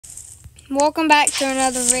Welcome back to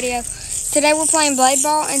another video. Today we're playing Blade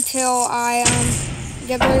Ball until I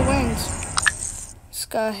get 3 wins. Let's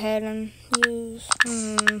go ahead and use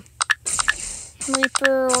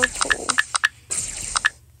Reaper or Tool.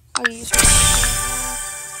 I'll use Reaper.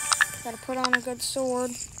 Gotta put on a good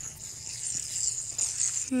sword.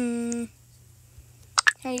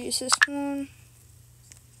 I'll use this one.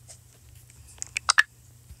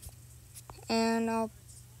 And I'll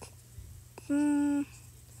use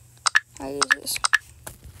this.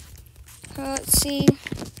 Let's see.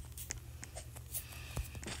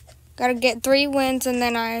 Gotta get 3 wins and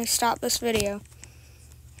then I stop this video.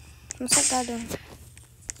 What's that guy doing?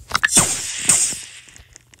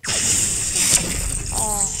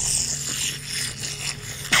 Oh.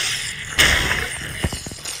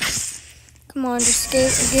 Come on, just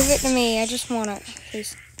give it to me. I just want it,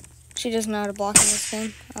 please. She doesn't know how to block in this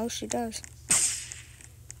game. Oh, she does.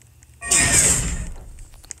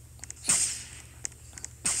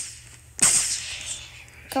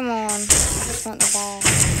 Come on, I just want the ball.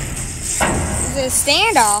 Is it a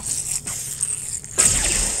standoff?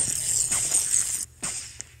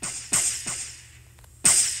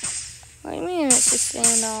 What do you mean it's a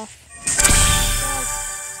standoff?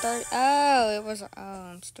 30. Oh, it was. Oh,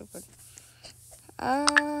 I'm stupid.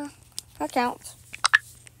 That counts.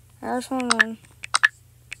 There's 1 win.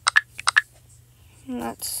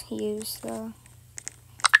 Let's use the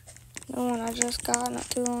one I just got not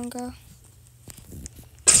too long ago.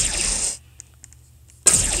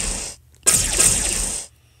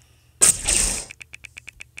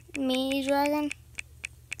 Me, dragon?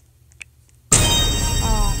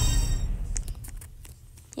 Oh.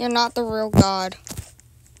 You're not the real God.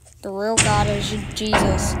 The real God is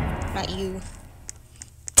Jesus, not you.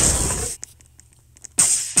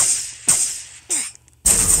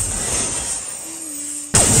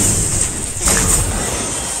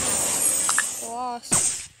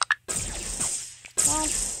 Lost. Well,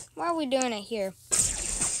 why are we doing it here?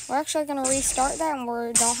 We're actually going to restart that and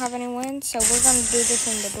we don't have any wins, so we're going to do this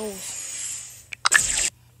in the duels.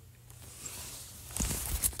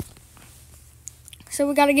 So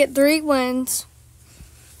we got to get 3 wins.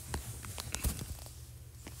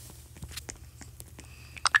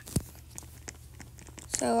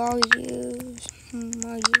 So I'll use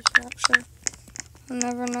Rapture. I'll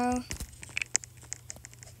never know.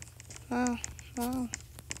 Wow.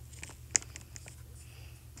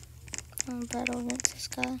 I'll battle against this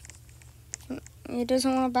guy. He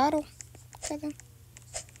doesn't want to battle. Okay then.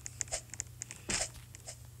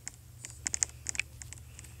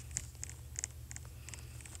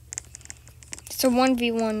 It's a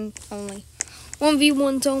 1v1 only.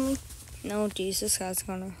 1v1s only. No, Jesus, guy's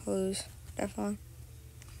gonna lose. Definitely.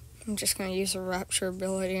 I'm just gonna use the Rapture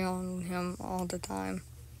ability on him all the time.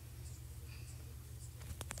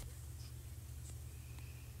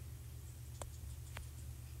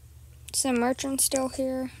 Is the merchant still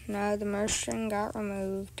here? No, the merchant got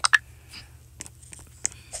removed.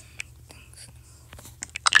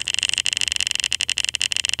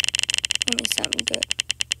 Give me something good.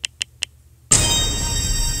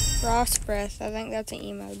 Frost Breath. I think that's an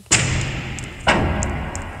emote.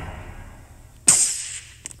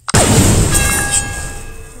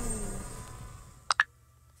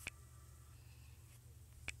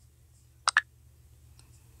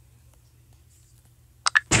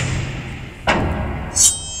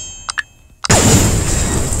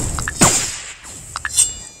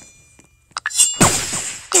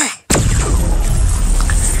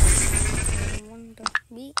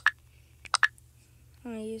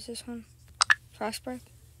 I'm gonna use this one. Frost Breath.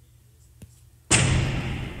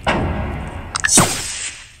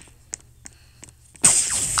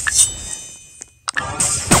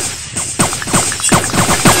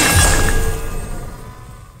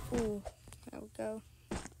 Ooh, there we go.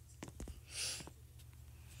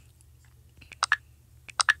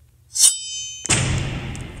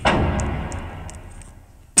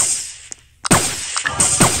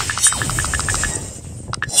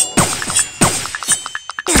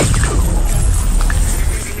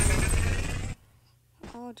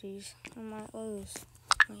 Oh geez, I might lose.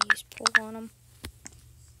 I'm gonna use pull on him.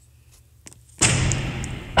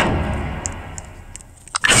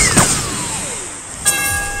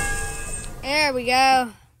 There we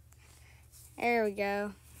go. There we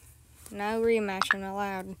go. No rematching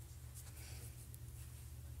allowed.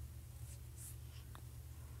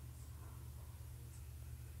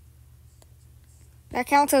 That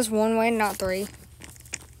counts as 1 win, not 3.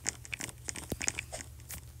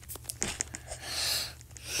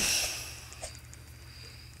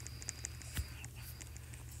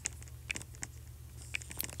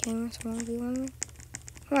 Game is 1v1.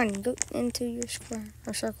 Come on, go into your square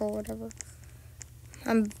or circle, whatever.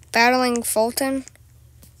 I'm battling Fulton.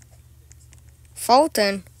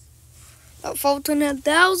 Fulton? Oh, Fulton had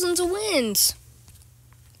thousands of wins.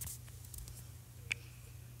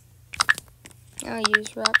 I'll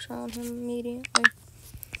use Rapture on him immediately.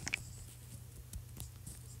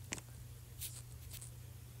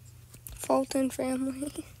 Fulton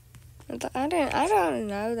family. I don't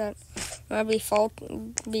know that I'll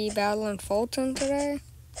be battling Fulton today.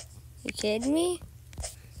 You kidding me?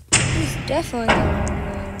 He's definitely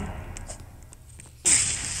gonna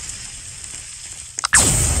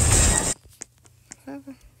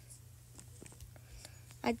win.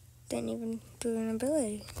 I didn't even do an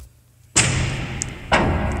ability.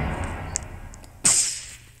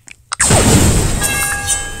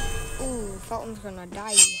 Ooh, Fulton's gonna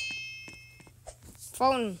die.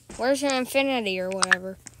 Fulton, where's your infinity or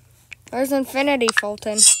whatever? Where's infinity,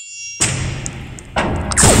 Fulton?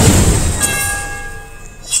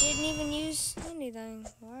 Didn't even use anything.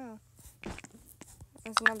 Wow.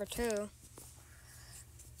 That's number 2.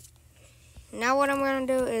 Now what I'm going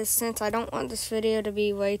to do is, since I don't want this video to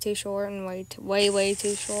be way too short and way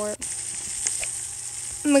too short,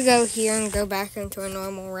 I'm going to go here and go back into a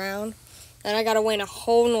normal round. Then I got to win a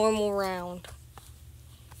whole normal round.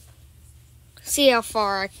 See how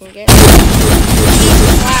far I can get.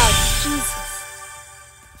 Wow, Jesus.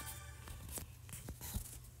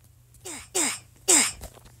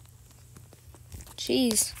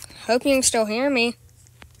 Jeez. Hope you can still hear me.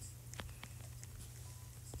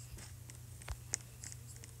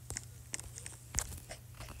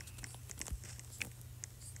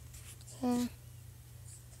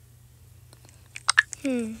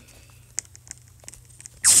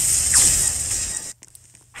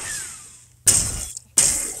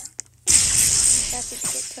 Have to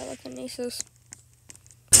get telekinesis.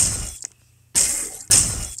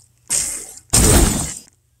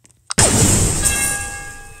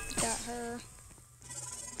 Got her.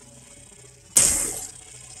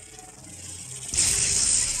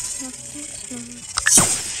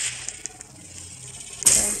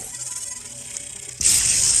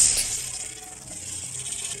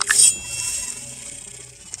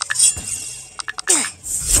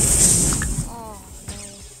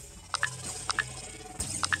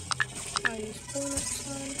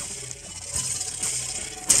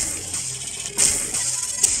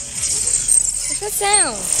 What's that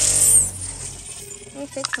sound? Let me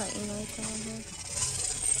fix my emotes on here.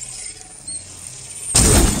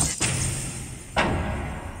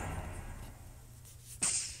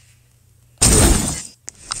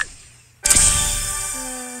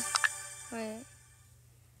 Wait.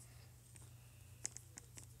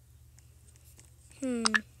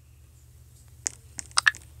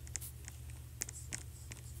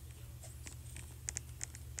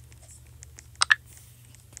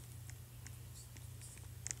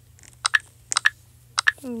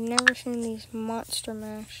 I've never seen these monster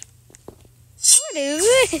mash. What is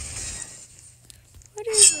it? What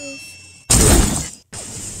is this?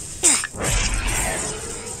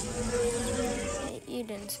 You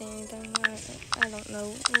didn't see anything. I don't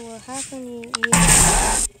know what happened.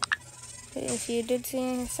 If you did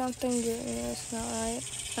see something, it's not right.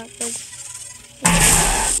 It's not good.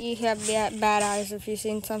 You have bad eyes if you've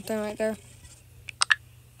seen something right there.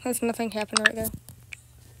 There's nothing happened right there.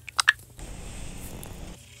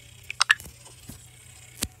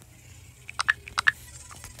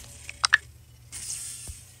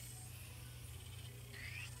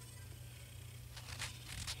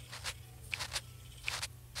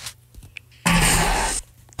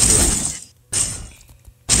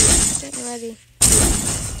 Getting ready.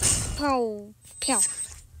 Oh, pow.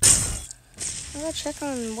 I'm gonna check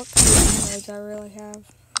on what kind of emeralds I really have.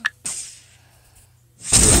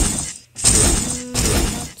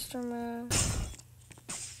 Monster mash.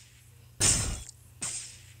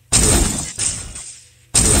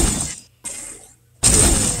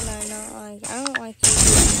 I don't like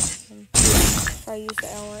using if I use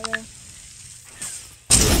the L right there.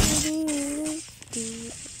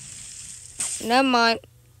 Never mind.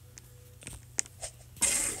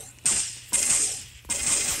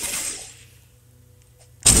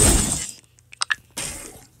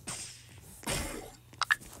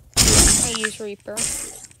 I use Reaper.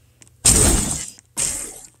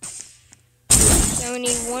 Now we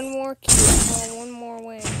need one more kill, one more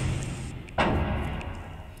win.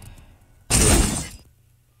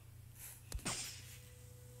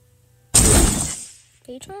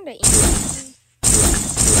 Are you trying to eat me?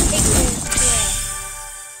 Take this,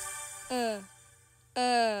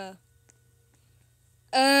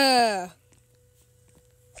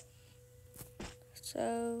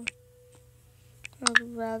 So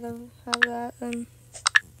I'd rather have that than...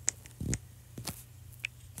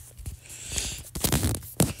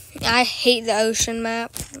 I hate the ocean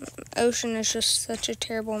map. Ocean is just such a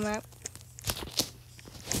terrible map.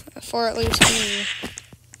 For at least me.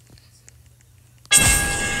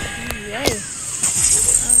 Yay.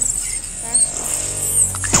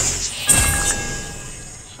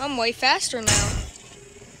 I'm way faster now.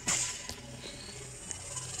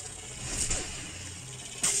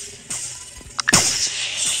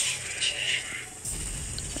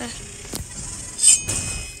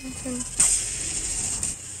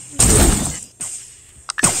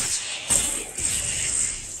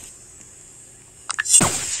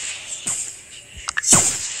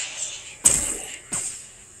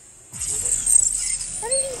 How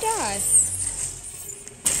did he die?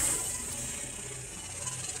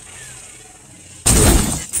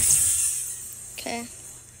 Okay.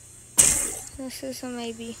 This is a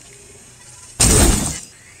maybe.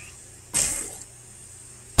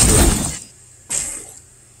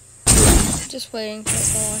 Just waiting for it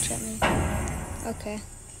to launch at me. Okay.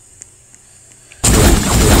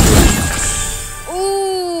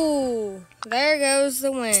 Ooh! There goes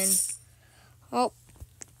the win. Well,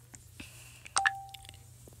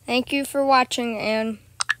 thank you for watching and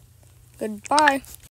goodbye.